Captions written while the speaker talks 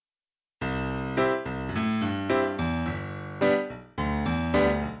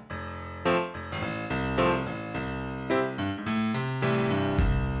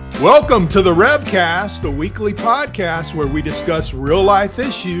Welcome to the Revcast, a weekly podcast where we discuss real-life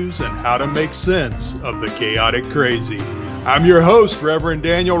issues and how to make sense of the chaotic crazy. I'm your host, Reverend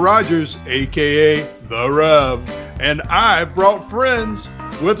Daniel Rogers, a.k.a. The Rev, and I've brought friends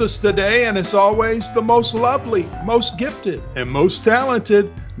with us today, and as always, the most lovely, most gifted, and most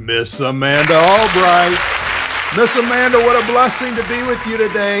talented, Miss Amanda Albright. Miss Amanda, what a blessing to be with you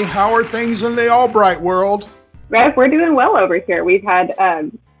today. How are things in the Albright world? Rev, we're doing well over here. We've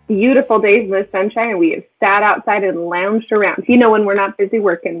had beautiful days in the sunshine, and we have sat outside and lounged around. You know, when we're not busy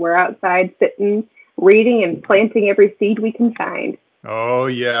working, we're outside sitting, reading, and planting every seed we can find. Oh,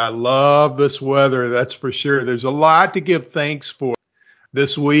 yeah. I love this weather. That's for sure. There's a lot to give thanks for.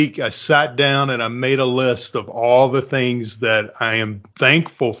 This week, I sat down and I made a list of all the things that I am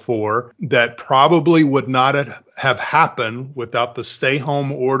thankful for that probably would not have happened without the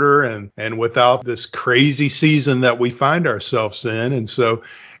stay-home order and without this crazy season that we find ourselves in. And so,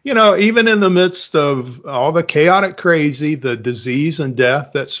 you know, even in the midst of all the chaotic crazy, the disease and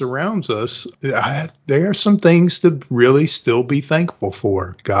death that surrounds us, there are some things to really still be thankful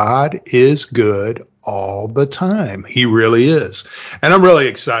for. God is good all the time. He really is. And I'm really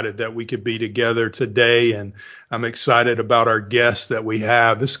excited that we could be together today. And I'm excited about our guests that we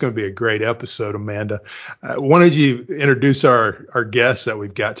have. This is going to be a great episode, Amanda. Why don't you introduce our guests that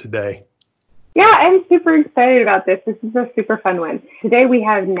we've got today? Yeah, I'm super excited about this. This is a super fun one. Today we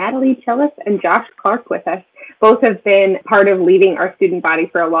have Natalie Chillis and Josh Clark with us. Both have been part of leading our student body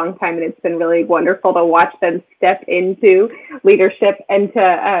for a long time, and it's been really wonderful to watch them step into leadership,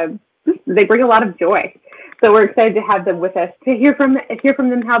 and they bring a lot of joy. So we're excited to have them with us to hear from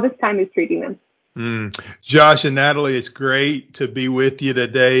them how this time is treating them. Josh and Natalie, it's great to be with you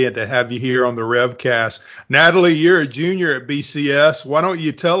today and to have you here on the Revcast. Natalie, you're a junior at BCS. Why don't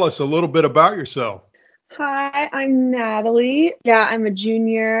you tell us a little bit about yourself? Hi, I'm Natalie. Yeah, I'm a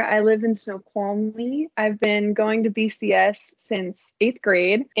junior. I live in Snoqualmie. I've been going to BCS since 8th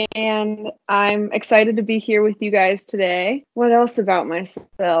grade, and I'm excited to be here with you guys today. What else about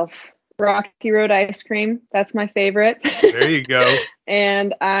myself? Rocky Road ice cream. That's my favorite. There you go.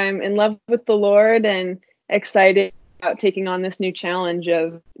 And I'm in love with the Lord and excited about taking on this new challenge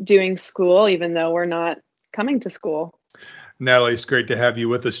of doing school, even though we're not coming to school. Natalie, it's great to have you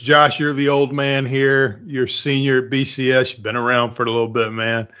with us. Josh, you're the old man here. You're senior at BCS. You've been around for a little bit,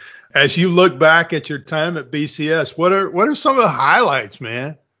 man. As you look back at your time at BCS, what are some of the highlights,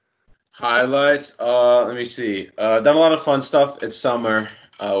 man? Highlights? Let me see. Done a lot of fun stuff. It's summer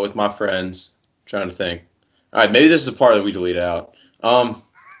with my friends. I'm trying to think. All right, maybe this is the part that we deleted out. I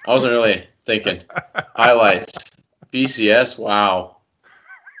wasn't really thinking. Highlights. BCS. Wow.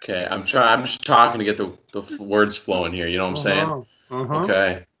 Okay, I'm just talking to get the words flowing here. You know what I'm saying?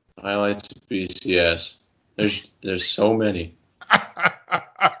 Okay. Highlights of BCS. There's so many.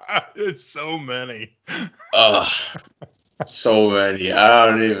 It's so many. So many. I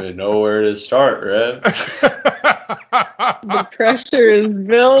don't even know where to start, Rev. The pressure is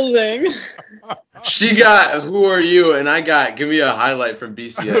building. She got Who Are You? And I got Give Me a Highlight from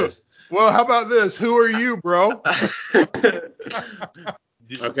BCS. Well, how about this? Who are you, bro?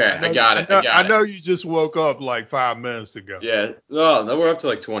 Okay, I got it. I know you just woke up like 5 minutes ago. Yeah. Oh, no, we're up to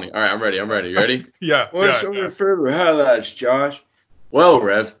like 20. All right, I'm ready. You ready? Yeah. What's some of your favorite highlights, Josh? Well,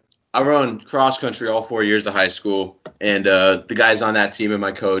 Rev, I run cross country all 4 years of high school, and the guys on that team and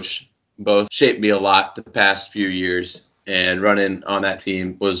my coach both shaped me a lot the past few years. And running on that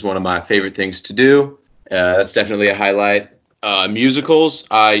team was one of my favorite things to do. That's definitely a highlight. Musicals,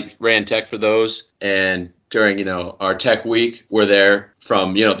 I ran tech for those, and during our tech week, we're there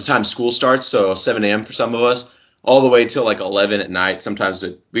from the time school starts, so 7 a.m. for some of us, all the way till like 11 at night. Sometimes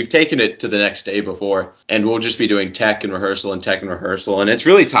we've taken it to the next day before, and we'll just be doing tech and rehearsal, and it's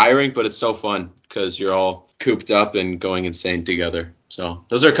really tiring, but it's so fun because you're all cooped up and going insane together. So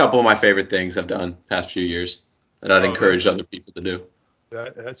those are a couple of my favorite things I've done past few years that I'd encourage other people to do.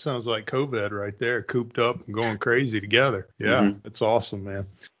 That sounds like COVID right there, cooped up and going crazy together. Yeah, It's awesome, man.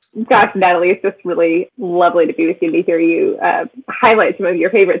 Josh and Natalie, it's just really lovely to be with you and to hear you highlight some of your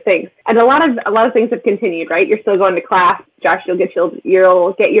favorite things. And a lot of things have continued, right? You're still going to class. Josh, you'll get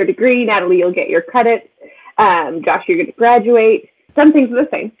your degree. Natalie, you'll get your credits. Josh, you're going to graduate. Some things are the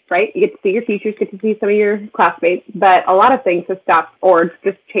same, right? You get to see your teachers, get to see some of your classmates, but a lot of things have stopped or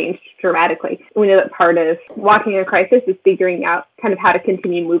just changed dramatically. We know that part of walking a crisis is figuring out kind of how to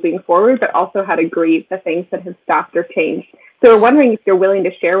continue moving forward, but also how to grieve the things that have stopped or changed. So we're wondering if you're willing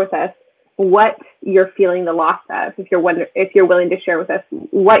to share with us what you're feeling the loss of, if you're willing to share with us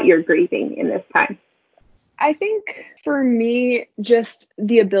what you're grieving in this time. I think for me, just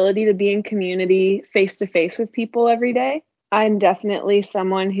the ability to be in community face to face with people every day. I'm definitely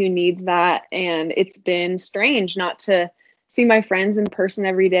someone who needs that, and it's been strange not to see my friends in person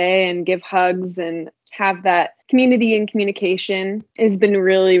every day and give hugs and have that community and communication. Has been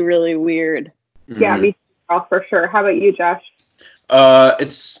really, really weird. Yeah, me too, for sure. How about you, Josh?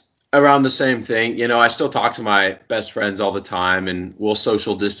 It's around the same thing. You know, I still talk to my best friends all the time, and we'll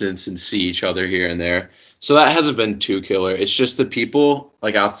social distance and see each other here and there. So that hasn't been too killer. It's just the people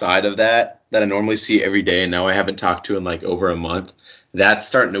like outside of that I normally see every day, and now I haven't talked to in like over a month. That's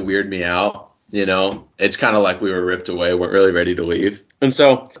starting to weird me out. You know, it's kind of like we were ripped away, weren't really ready to leave. And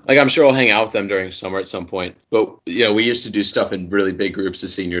so, like, I'm sure I'll hang out with them during summer at some point. But, you know, we used to do stuff in really big groups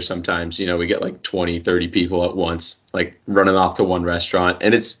as seniors sometimes. You know, we get like 20, 30 people at once, like running off to one restaurant.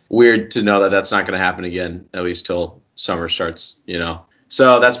 And it's weird to know that that's not going to happen again, at least till summer starts, you know.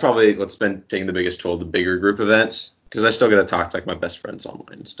 So that's probably what's been taking the biggest toll, the bigger group events, because I still get to talk to like my best friends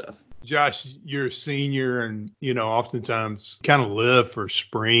online and stuff. Josh, you're a senior, and, you know, oftentimes kind of live for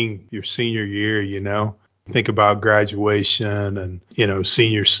spring, your senior year, you know. Think about graduation and, you know,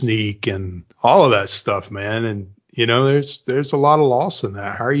 senior sneak and all of that stuff, man. And, you know, there's a lot of loss in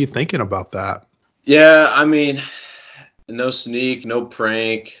that. How are you thinking about that? Yeah, I mean, no sneak, no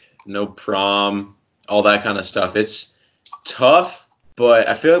prank, no prom, all that kind of stuff. It's tough, but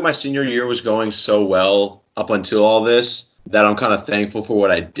I feel like my senior year was going so well up until all this that I'm kind of thankful for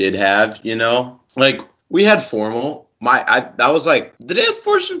what I did have, you know? Like, we had formal. That was like the dance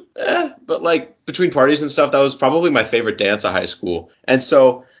portion, but like between parties and stuff, that was probably my favorite dance at high school. And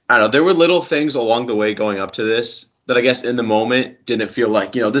so, I don't know, there were little things along the way going up to this that I guess in the moment didn't feel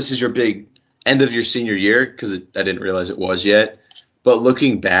like, you know, this is your big end of your senior year, because I didn't realize it was yet. But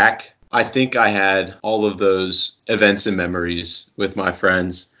looking back, I think I had all of those events and memories with my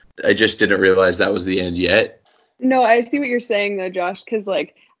friends. I just didn't realize that was the end yet. No, I see what you're saying though, Josh, because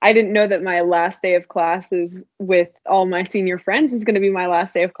like I didn't know that my last day of classes with all my senior friends was going to be my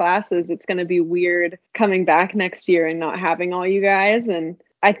last day of classes. It's going to be weird coming back next year and not having all you guys. And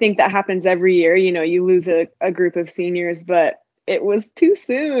I think that happens every year. You know, you lose a group of seniors, but it was too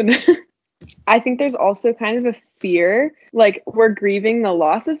soon. I think there's also kind of a fear, like we're grieving the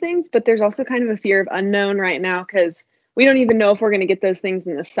loss of things, but there's also kind of a fear of unknown right now because we don't even know if we're going to get those things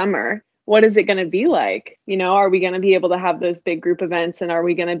in the summer. What is it going to be like? You know, are we going to be able to have those big group events, and are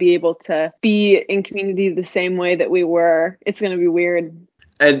we going to be able to be in community the same way that we were? It's going to be weird.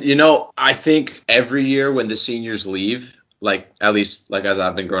 And, you know, I think every year when the seniors leave, like at least like as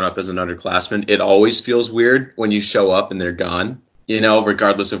I've been growing up as an underclassman, it always feels weird when you show up and they're gone, you know,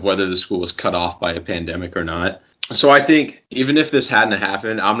 regardless of whether the school was cut off by a pandemic or not. So I think even if this hadn't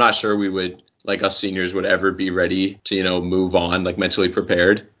happened, I'm not sure we would, like us seniors would ever be ready to, you know, move on, like mentally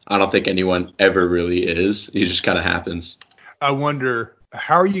prepared. I don't think anyone ever really is. It just kind of happens. I wonder,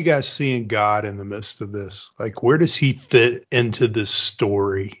 how are you guys seeing God in the midst of this? Like, where does he fit into this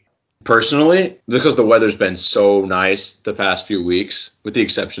story? Personally, because the weather's been so nice the past few weeks, with the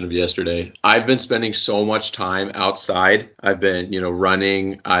exception of yesterday, I've been spending so much time outside. I've been, you know,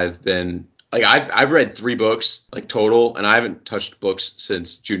 running. I've been like, I've read 3 books like total, and I haven't touched books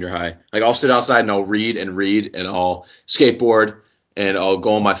since junior high. Like, I'll sit outside and I'll read, and I'll skateboard, and I'll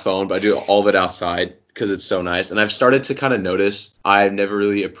go on my phone, but I do all of it outside because it's so nice. And I've started to kind of notice I've never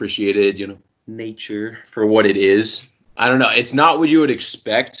really appreciated, you know, nature for what it is. I don't know. It's not what you would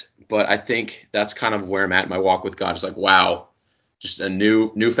expect, but I think that's kind of where I'm at in my walk with God. It's like, wow, just a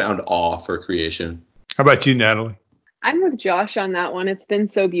newfound awe for creation. How about you, Natalie? I'm with Josh on that one. It's been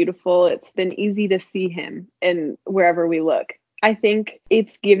so beautiful. It's been easy to see him in wherever we look. I think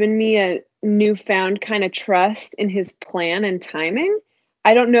it's given me a newfound kind of trust in his plan and timing.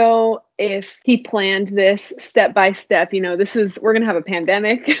 I don't know if he planned this step by step. You know, we're going to have a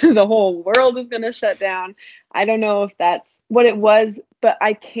pandemic. The whole world is going to shut down. I don't know if that's what it was, but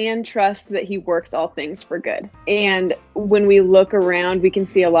I can trust that he works all things for good. And when we look around, we can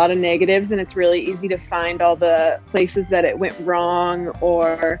see a lot of negatives, and it's really easy to find all the places that it went wrong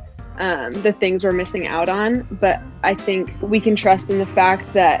or the things we're missing out on. But I think we can trust in the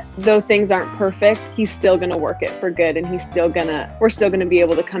fact that though things aren't perfect, he's still going to work it for good, and we're still going to be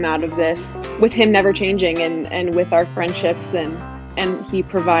able to come out of this with him never changing, and with our friendships, and he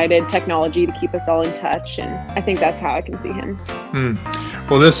provided technology to keep us all in touch. And I think that's how I can see him.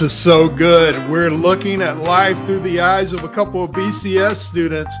 Well, this is so good. We're looking at life through the eyes of a couple of BCS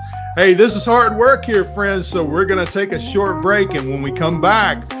students. Hey, this is hard work here, friends. So we're going to take a short break. And when we come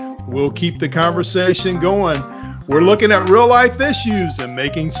back, we'll keep the conversation going. We're looking at real life issues and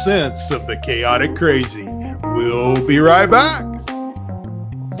making sense of the chaotic crazy. We'll be right back.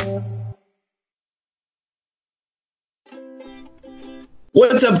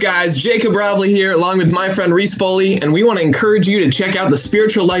 What's up, guys? Jacob Robley here, along with my friend Reese Foley, and we want to encourage you to check out the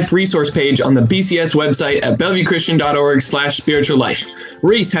Spiritual Life resource page on the BCS website at bellevuechristian.org/spirituallife.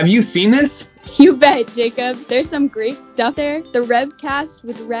 Reese, have you seen this? You bet, Jacob. There's some great stuff there. The Revcast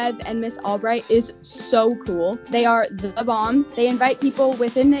with Rev and Miss Albright is so cool. They are the bomb. They invite people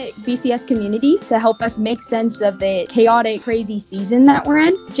within the BCS community to help us make sense of the chaotic, crazy season that we're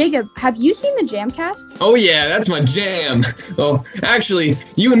in. Jacob, have you seen the Jamcast? Oh yeah, that's my jam. Well, actually,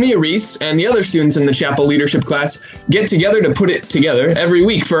 you and me, Reese, and the other students in the chapel leadership class get together to put it together every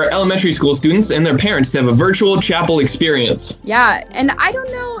week for our elementary school students and their parents to have a virtual chapel experience. Yeah, and I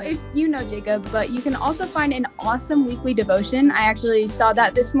don't know if you know, Jacob, but you can also find an awesome weekly devotion. I actually saw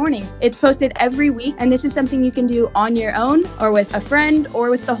that this morning. It's posted every week, and this is something you can do on your own or with a friend or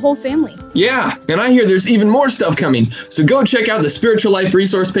with the whole family. Yeah, and I hear there's even more stuff coming, so go check out the Spiritual Life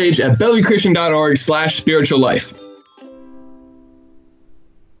resource page at bellevuechristian.org/spirituallife.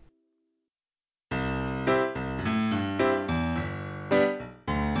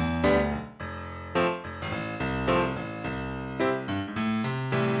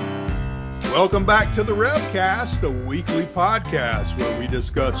 Welcome back to the Revcast, a weekly podcast where we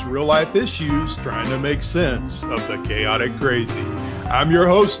discuss real-life issues trying to make sense of the chaotic crazy. I'm your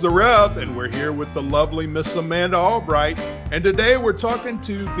host, The Rev, and we're here with the lovely Miss Amanda Albright. And today we're talking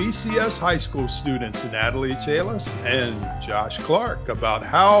to BCS high school students Natalie Chalis and Josh Clark about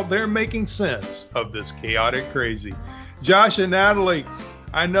how they're making sense of this chaotic crazy. Josh and Natalie,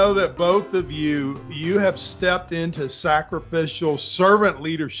 I know that both of you have stepped into sacrificial servant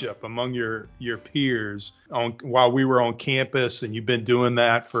leadership among your peers while we were on campus, and you've been doing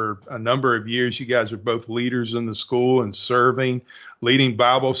that for a number of years. You guys are both leaders in the school and serving, leading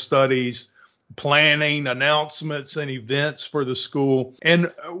Bible studies, planning announcements and events for the school.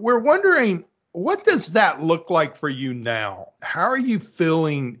 And we're wondering, what does that look like for you now? How are you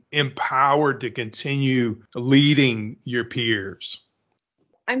feeling empowered to continue leading your peers?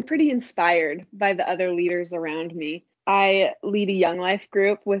 I'm pretty inspired by the other leaders around me. I lead a Young Life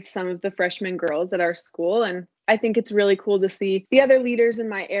group with some of the freshman girls at our school, and I think it's really cool to see the other leaders in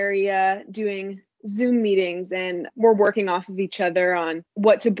my area doing Zoom meetings, and we're working off of each other on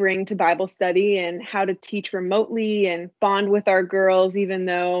what to bring to Bible study and how to teach remotely and bond with our girls, even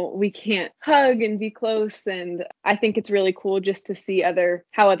though we can't hug and be close. And I think it's really cool just to see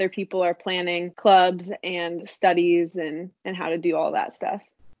how other people are planning clubs and studies and how to do all that stuff.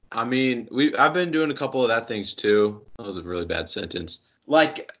 I mean, I've been doing a couple of that things too. That was a really bad sentence.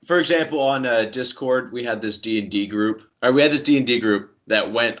 Like, for example, on Discord, we had this D&D group. We had this D&D group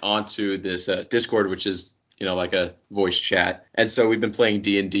that went onto this Discord, which is, like a voice chat. And so we've been playing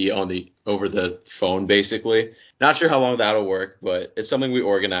D&D over the phone, basically. Not sure how long that'll work, but it's something we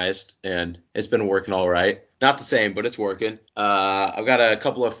organized, and it's been working all right. Not the same, but it's working. I've got a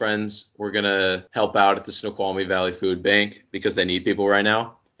couple of friends. We're going to help out at the Snoqualmie Valley Food Bank because they need people right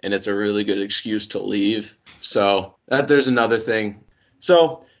now. And it's a really good excuse to leave. So there's another thing.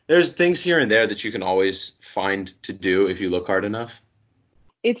 So there's things here and there that you can always find to do if you look hard enough.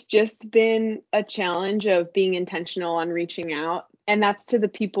 It's just been a challenge of being intentional on reaching out. And that's to the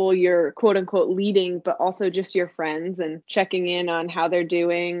people you're quote unquote leading, but also just your friends, and checking in on how they're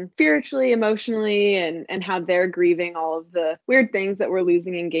doing spiritually, emotionally, and how they're grieving all of the weird things that we're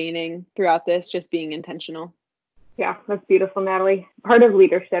losing and gaining throughout this, just being intentional. Yeah, that's beautiful, Natalie. Part of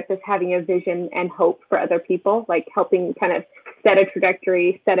leadership is having a vision and hope for other people, like helping kind of set a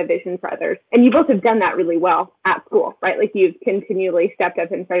trajectory, set a vision for others. And you both have done that really well at school, right? Like you've continually stepped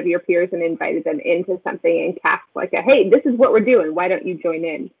up in front of your peers and invited them into something and cast like hey, this is what we're doing. Why don't you join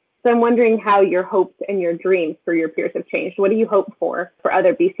in? So I'm wondering how your hopes and your dreams for your peers have changed. What do you hope for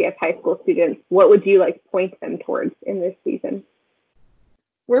other BCS high school students? What would you like to point them towards in this season?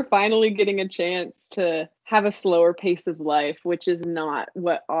 We're finally getting a chance to have a slower pace of life, which is not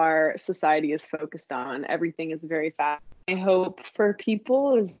what our society is focused on. Everything is very fast. My hope for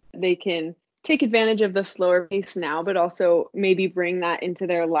people is they can take advantage of the slower pace now, but also maybe bring that into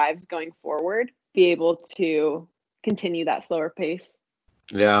their lives going forward, be able to continue that slower pace.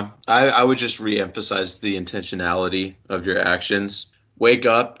 Yeah, I would just reemphasize the intentionality of your actions. Wake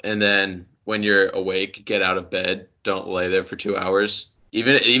up, and then when you're awake, get out of bed. Don't lay there for 2 hours.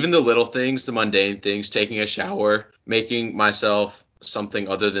 Even the little things, the mundane things, taking a shower, making myself something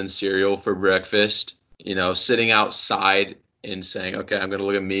other than cereal for breakfast, sitting outside and saying, okay, I'm going to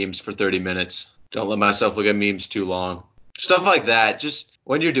look at memes for 30 minutes. Don't let myself look at memes too long. Stuff like that. Just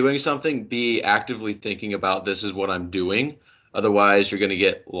when you're doing something, be actively thinking about this is what I'm doing. Otherwise, you're going to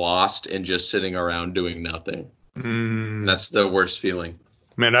get lost in just sitting around doing nothing. And that's the worst feeling.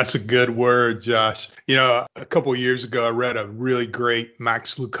 Man, that's a good word, Josh. You know, a couple of years ago, I read a really great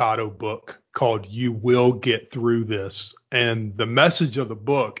Max Lucado book called You Will Get Through This. And the message of the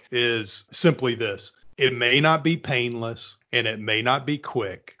book is simply this: it may not be painless and it may not be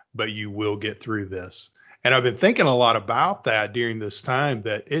quick, but you will get through this. And I've been thinking a lot about that during this time,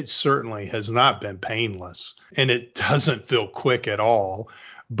 that it certainly has not been painless and it doesn't feel quick at all.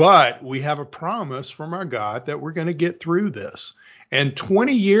 But we have a promise from our God that we're going to get through this. And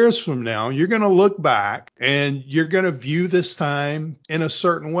 20 years from now, you're going to look back and you're going to view this time in a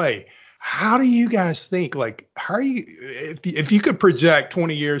certain way. How do you guys think, like, how are you, if you could project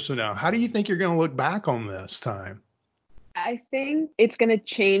 20 years from now, how do you think you're going to look back on this time? I think it's going to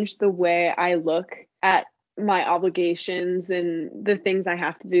change the way I look at my obligations and the things I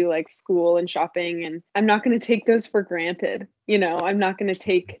have to do, like school and shopping. And I'm not going to take those for granted. You know, I'm not going to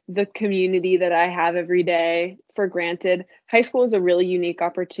take the community that I have every day for granted. High school is a really unique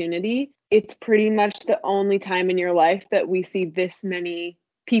opportunity. It's pretty much the only time in your life that we see this many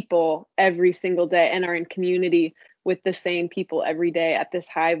people every single day and are in community with the same people every day at this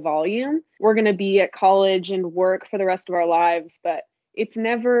high volume. We're going to be at college and work for the rest of our lives, but it's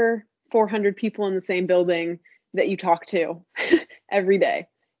never 400 people in the same building that you talk to every day.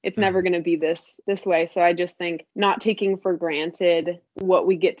 It's never going to be this way. So I just think not taking for granted what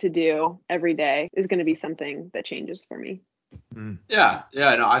we get to do every day is going to be something that changes for me. Yeah,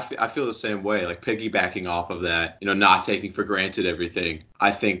 no, I feel the same way, like piggybacking off of that, you know, not taking for granted everything.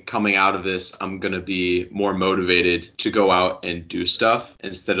 I think coming out of this, I'm going to be more motivated to go out and do stuff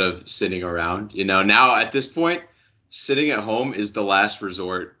instead of sitting around. You know, now at this point, sitting at home is the last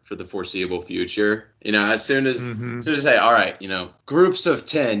resort for the foreseeable future. You know, as soon as I say, all right, you know, groups of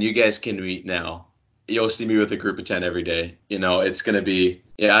 10, you guys can meet now. You'll see me with a group of 10 every day. You know, it's going to be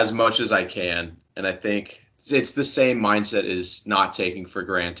as much as I can. And I think it's the same mindset as not taking for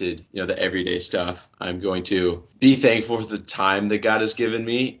granted, you know, the everyday stuff. I'm going to be thankful for the time that God has given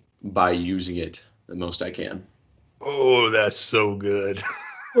me by using it the most I can. Oh, that's so good.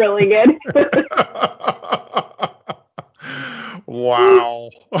 Really good.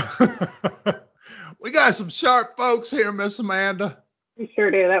 Wow. We got some sharp folks here, Miss Amanda. We sure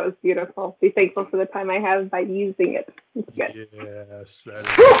do. That was beautiful. Be thankful for the time I have by using it. It's good. Yes, that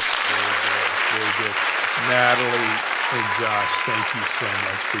is very good. Very good. Natalie and Josh, thank you so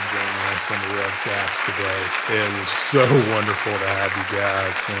much for joining us on the Revcast today. It was so wonderful to have you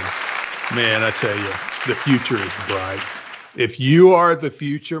guys. And man, I tell you, the future is bright. If you are the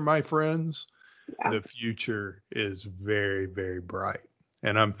future, my friends, the future is very, very bright.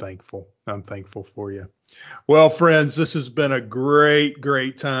 And I'm thankful. I'm thankful for you. Well, friends, this has been a great,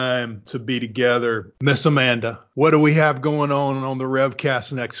 great time to be together. Miss Amanda, what do we have going on the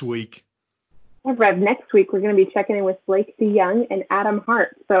Revcast next week? Rev, next week we're going to be checking in with Blake DeYoung and Adam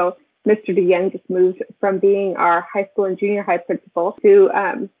Hart. So Mr. DeYoung just moved from being our high school and junior high principal to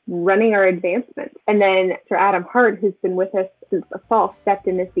running our advancement. And then Mr. Adam Hart, who's been with us since the fall, stepped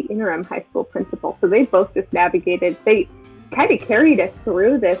in as the interim high school principal. So they both just navigated, they kind of carried us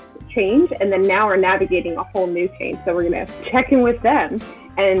through this change, and then now are navigating a whole new change. So we're going to check in with them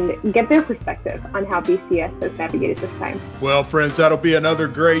and get their perspective on how BCS has navigated this time. Well, friends, that'll be another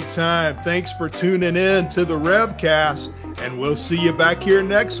great time. Thanks for tuning in to the Revcast, and we'll see you back here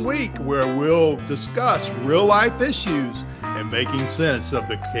next week where we'll discuss real life issues and making sense of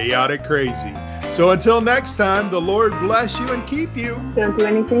the chaotic crazy. So until next time, the Lord bless you and keep you. Don't do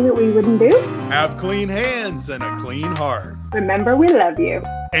anything that we wouldn't do. Have clean hands and a clean heart. Remember, we love you.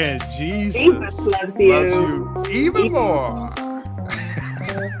 And Jesus loves you even more.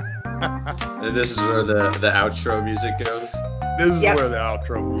 And this is where the outro music goes. This is where the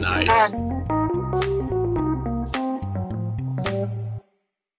outro goes. Nice.